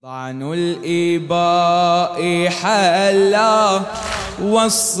طعن الإباء حلا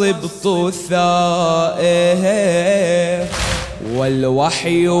والصبط ثائر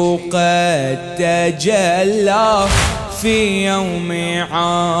والوحي قد تجلى في يوم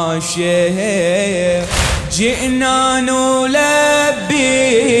عاشر. جئنا نلبيك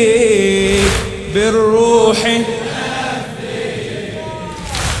بالروح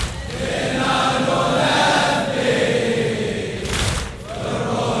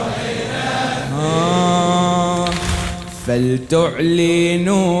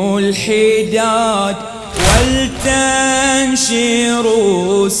فلتعلنوا الحداد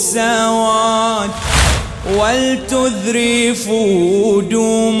ولتنشروا السواد ولتذرفوا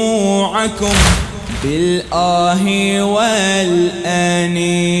دموعكم بالآه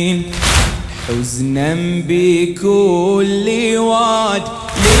والأنين حزنا بكل واد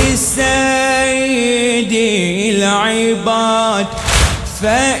لسيد العباد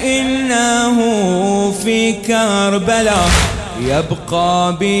فإنه في كربلاء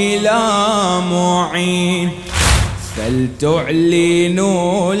يبقى بلا معين.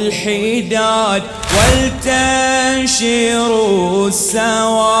 فلتعلنوا الحداد ولتنشروا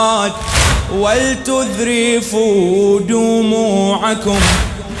السواد ولتذرفوا دموعكم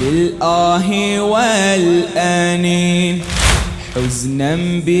بالآه والأنين حزنا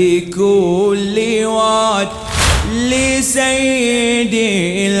بكل واد لسيد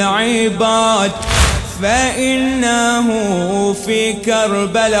العباد فإنه في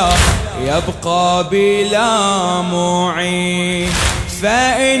كربلاء يبقى بلا معين.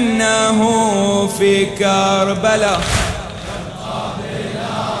 فإنه في كربلاء يبقى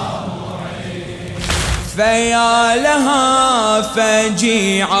بلا معين. فيا لها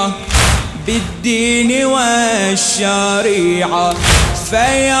فجيعة بالدين والشريعة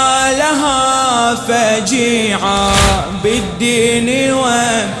فيا لها فجيعة بالدين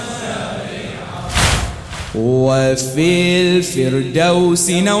والشريعة وفي الفردوس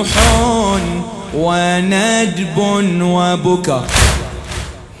نوح وندب وبكى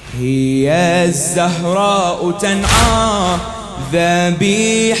هي الزهراء تنعى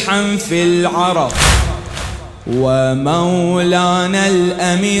ذبيحا في العرب ومولانا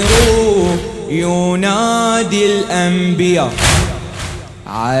الأمير ينادي الأنبياء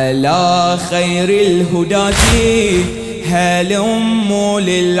على خير الهداة هلموا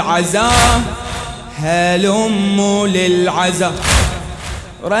للعزاء هلموا للعزاء.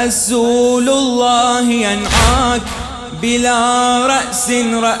 رسول الله ينعاك بلا رأس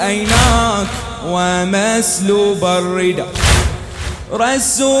رأيناك ومسلوب الردى.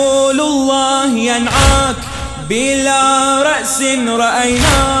 رسول الله ينعاك بلا رأس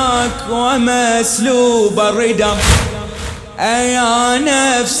رأيناك ومسلوب الردى. أيا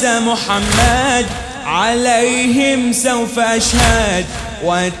نفس محمد عليهم سوف أشهد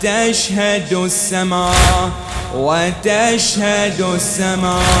وتشهد السماء وتشهد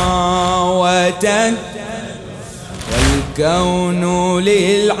السماء والكون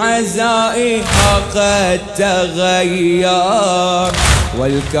للعزاء قد تغير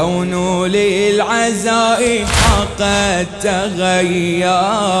والكون للعزاء قد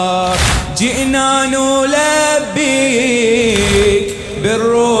تغير. جئنا نلبيك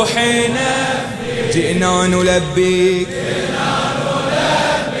بالروح جئنا نلبيك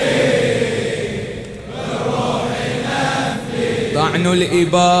بالروح ضعن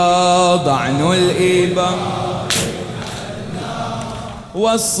الإباء ضعن الإباء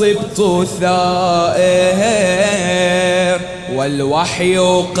والصبط ثائر والوحي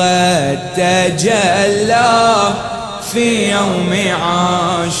قد تجلى في يوم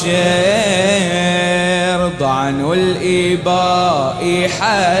عاشر. ضعن الإباء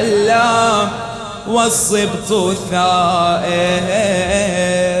حلا والصبط ثائر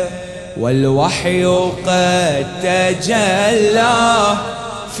والوحي قد تجلى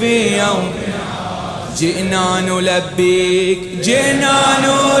في يوم. جئنا نلبيك جئنا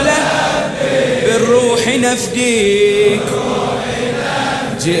نلبيك بالروح نفديك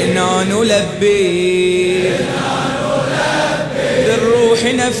جئنا نلبيك بالروح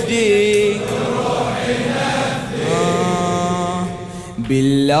نفديك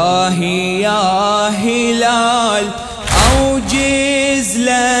بالله يا هلال أوجز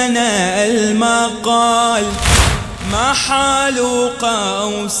لنا المقال ما حال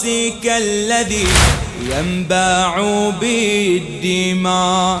قوسك الذي ينباع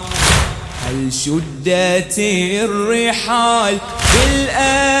بالدماء. هل شدت الرحال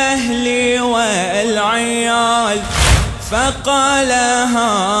بالأهل والعيال فقال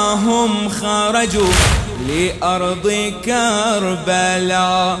ها هم خرجوا لأرض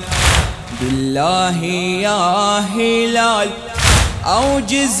كربلاء. بالله يا هلال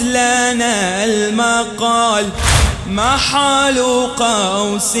أوجز لنا المقال، ما حال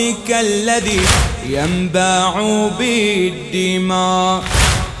قوسك الذي ينبع بالدماء؟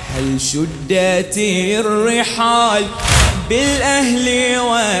 هل شدت الرحال بالأهل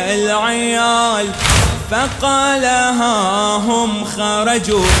والعيال؟ فقال ها هم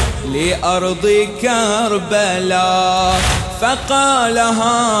خرجوا لأرض كربلاء، فقال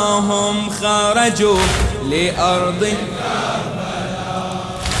ها هم خرجوا لأرض كربلاء.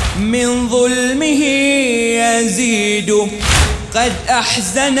 من ظلمه يزيد قد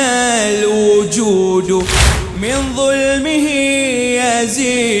أحزن الوجود، من ظلمه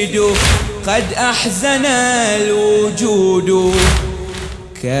يزيد قد أحزن الوجود.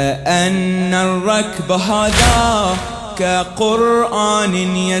 كأن الركب هذا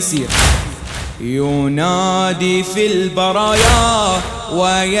كقرآن يسير، ينادي في البرايا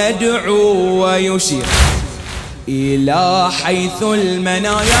ويدعو ويشير إلى حيث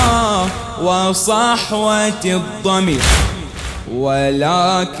المنايا وصحوة الضمير،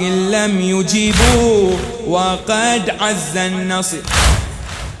 ولكن لم يجيبوا وقد عز النصير.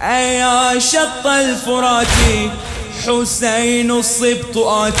 أيا شط الفرات حسين الصبط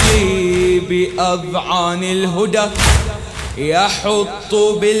آتي بأذعان الهدى، يحط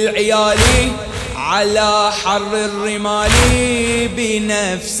بالعيال على حر الرمال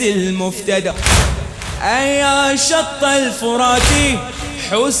بنفس المفتدى. أيا شط الفرات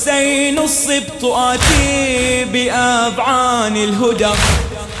حسين الصبط آتي بأذعان الهدى،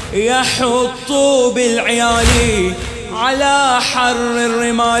 يحط بالعيال على حر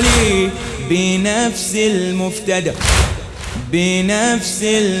الرمال بنفس المفتدى، بنفس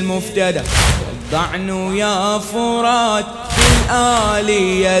المفتدى. والضعن يا فرات بالآل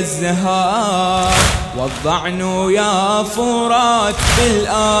يزهار، والضعن يا فرات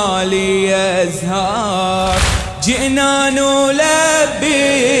بالآل يزهار. جئنا نلبيك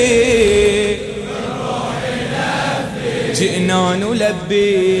جئنا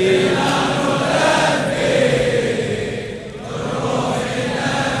نلبيك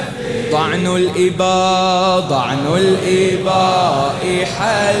ضعن الإباء ضعن الإباء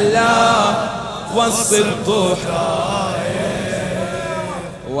حلا، والصدق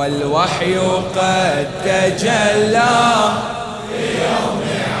والوحي قد تجلى في يوم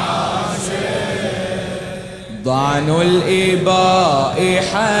عاشر. ضعن الإباء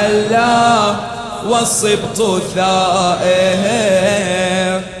حلا والصبط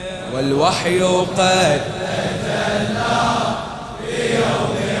ثائر، والوحي قد تجلى في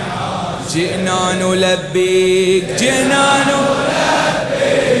يوم عاشر. جئنا نلبيك جئنا نلبيك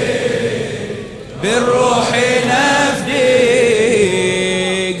بالروح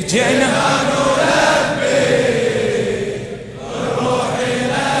نفديك، جئنا نلبيك بالروح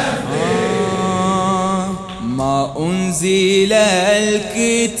نفديك. ما أنزل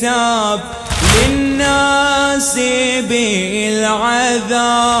الكتاب للناس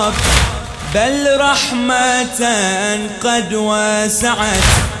بالعذاب، بل رحمة قد وسعت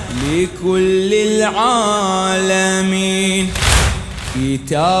لكل العالمين.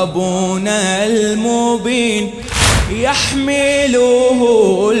 كتابنا المبين يحمله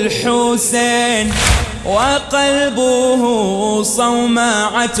الحسين، وقلبه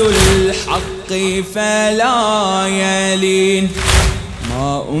صومعة الحق فلا يلين.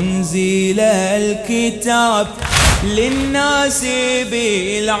 ما أنزل الكتاب للناس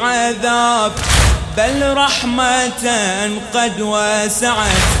بالعذاب، بل رحمة قد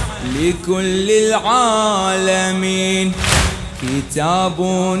وسعت لكل العالمين.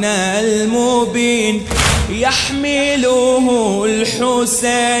 كتابنا المبين يحمله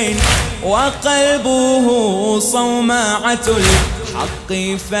الحسين، وقلبه صومعة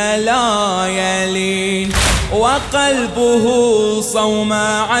الحق فلا يلين، وقلبه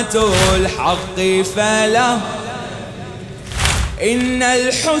صومعة الحق فلا. إن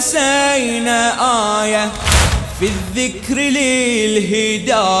الحسين آية في الذكر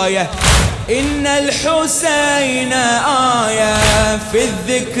للهداية، إن الحسين آية في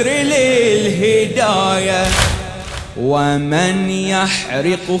الذكر للهداية. ومن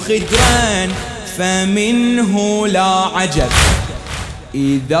يحرق خدرا فمنه لا عجب،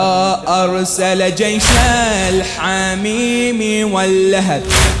 إذا أرسل جيش الحميم واللهب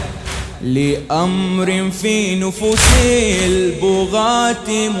لأمر في نفوس البغاة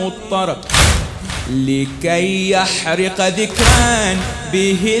مضطرب، لكي يحرق ذكرا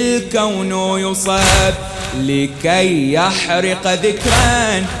به الكون يصاب، لكي يحرق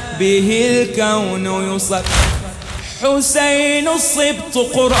ذكرا به الكون يصاب. حسين الصبط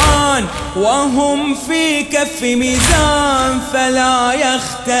قرآن وهم في كف ميزان فلا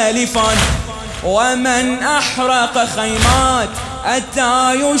يختلفان، ومن أحرق خيمات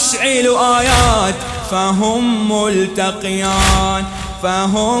أتى يشعل آيات، فهم ملتقيان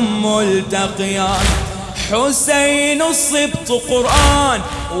فهم ملتقيان. حسين الصبط قرآن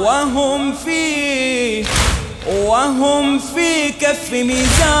وهم في كف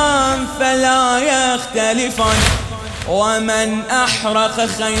ميزان فلا يختلفان. ومن أحرق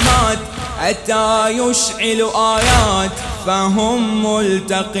خيمات أتى يشعل آيات، فهم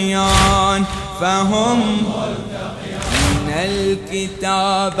ملتقيان فهم ملتقيان. إن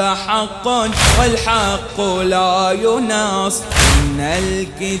الكتاب حق والحق لا يناص، إن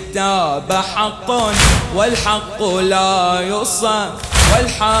الكتاب حق والحق لا يصى،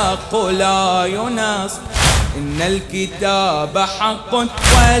 والحق لا يناص. إن الكتاب حق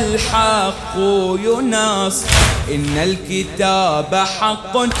والحق يناص، إن الكتاب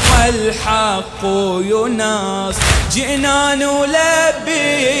حق والحق يناص. جئنا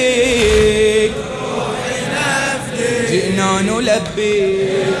نلبيك جئنا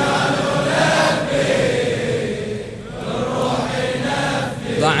نلبيك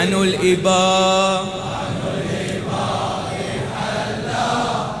ضعن الإباء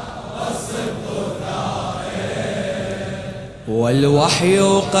والوحي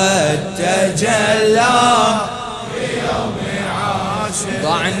قد تجلى في يوم عاشر.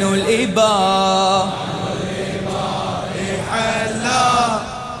 ضعن الإباء حلا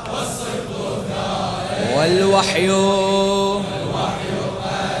والصدق ثائر، والوحي قد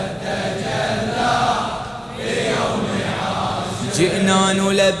تجلى في يوم عاشر. جئنا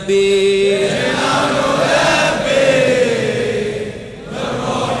نلبيك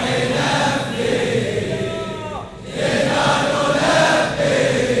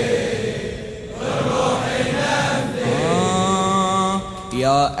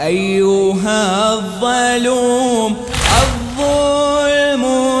يا أيها الظلوم، الظلم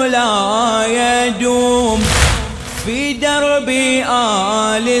لا يدوم في درب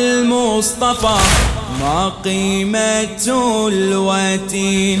آل المصطفى. ما قيمة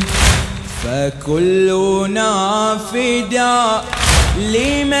الوتين فكلنا فداء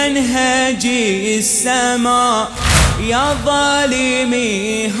لمنهج السماء. يا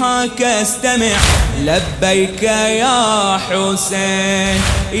ظالمي هاك استمع لبيك يا حسين،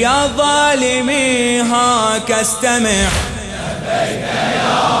 يا ظالمي هاك استمع لبيك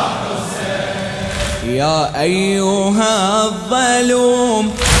يا حسين. يا أيها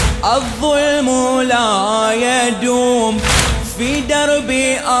الظلوم، الظلم لا يدوم في درب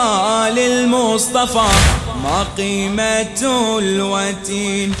آل المصطفى. ما قيمة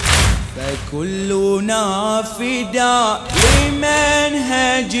الوتين فكلنا فداء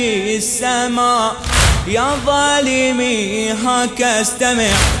لمنهج السماء. يا ظالمي هاك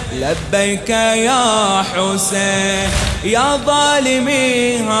استمع لبيك يا حسين، يا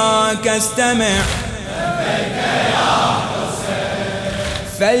ظالمي هاك استمع لبيك يا حسين.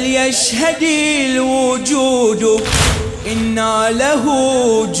 فليشهد الوجود إنا له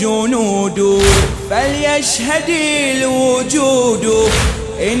جنود، فليشهد الوجود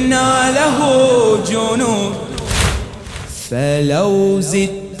إنا له جنود. فلو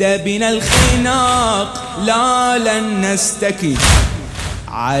زدت بنا الخناق لا لن نستكي،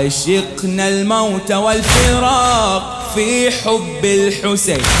 عشقنا الموت والفراق في حب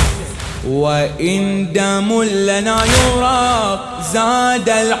الحسين. وإن دم لنا يراق زاد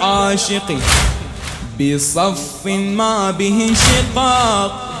العاشق بصف ما به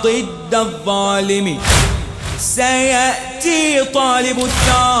انشقاق ضد الظالم. سيأتي طالب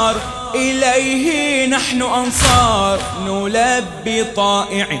الثار إليه نحن أنصار نلبي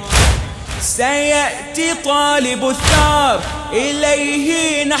طائع. سيأتي طالب الثار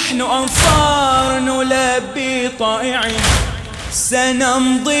إليه نحن أنصار نلبي طائع.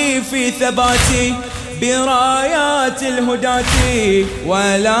 سنمضي في ثبات برايات الهداة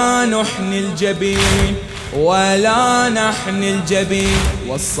ولا نحني الجبين ولا نحني الجبين.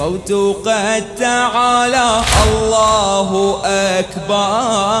 والصوت قد تعالى الله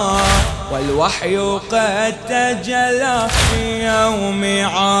أكبر، والوحي قد تجلى في يوم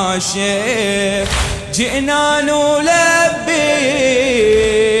عاشر. جئنا نلبيك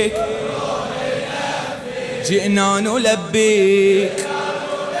جئنا نلبيك